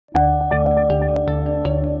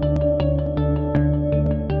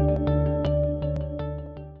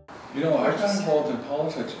involved in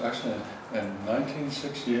politics actually in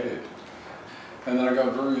 1968. And then I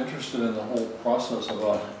got very interested in the whole process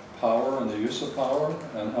about power and the use of power,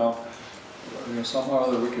 and how somehow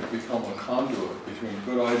that we could become a conduit between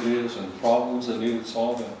good ideas and problems that needed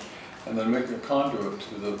solving, and then make a conduit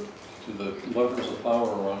to the levers of power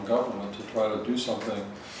around government to try to do something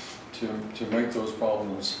to make those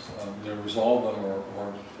problems, resolve them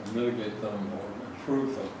or mitigate them or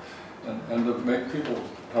improve them, and to make people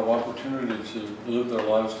have opportunity to live their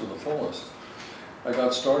lives to the fullest. I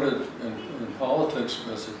got started in politics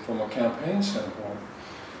from a campaign standpoint,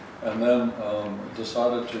 and then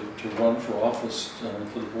decided to run for office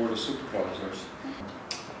for the Board of Supervisors.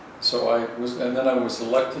 And then I was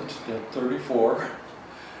elected at 34,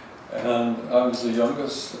 and I was the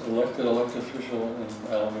youngest elected official in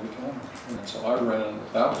Alameda County. And so I ran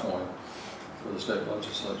at that point for the state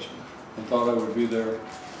legislature, and thought I would be there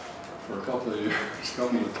for a couple of years,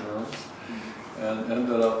 couple of terms, and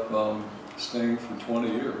ended up staying for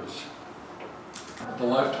 20 years. The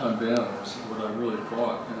lifetime ban was what I really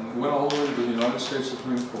thought, and went all the way to the United States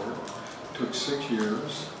Supreme Court. It took 6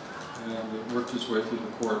 years, and it worked its way through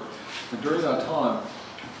the court. And during that time,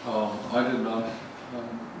 I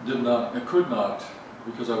could not,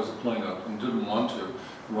 because I was a plaintiff and didn't want to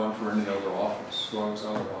run for any other office, so I was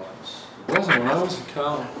out of office. Well, when I was a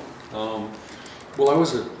Cal, well, I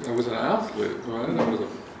was an athlete, right?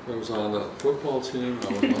 I was on the football team. I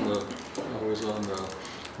was on the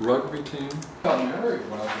rugby team. I got married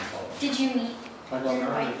when I was in college. Did you meet? I got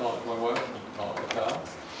married in college. My wife in Cal.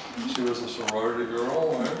 She was a sorority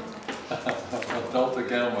girl, right? Delta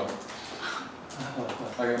Gamma.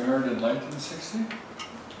 I got married in 1960.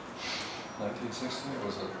 1960. It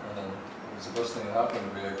was the best thing that happened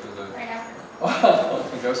to me, because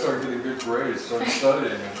I started getting good grades, started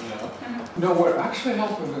studying, No, what actually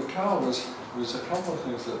happened at Cal was a couple of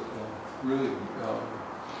things that really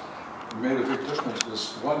made a big difference.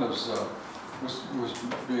 One was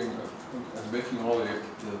being making all the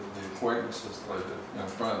acquaintances that I did,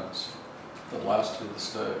 friends that last to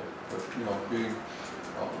this day. But being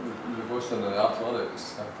both in an athletics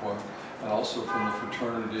standpoint, and also from the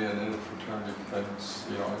fraternity and interfraternity things,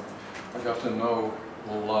 I got to know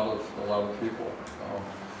a lot of people.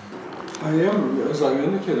 I am, as I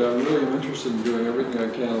indicated, I really am interested in doing everything I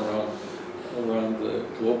can around the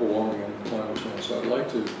global warming and climate change. So I'd like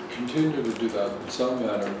to continue to do that in some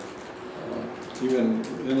manner, even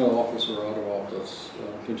in the office or out of office,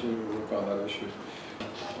 continue to work on that issue.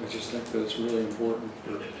 I just think that it's really important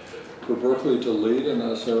for Berkeley to lead in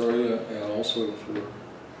this area, and also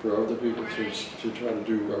for other people to try to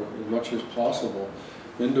do as much as possible.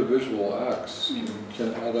 Individual acts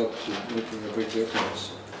can add up to making a big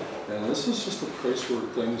difference. And this is just a place where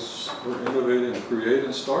things are innovating, create,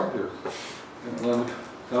 and start here. And I'm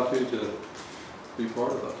happy to be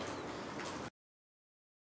part of that.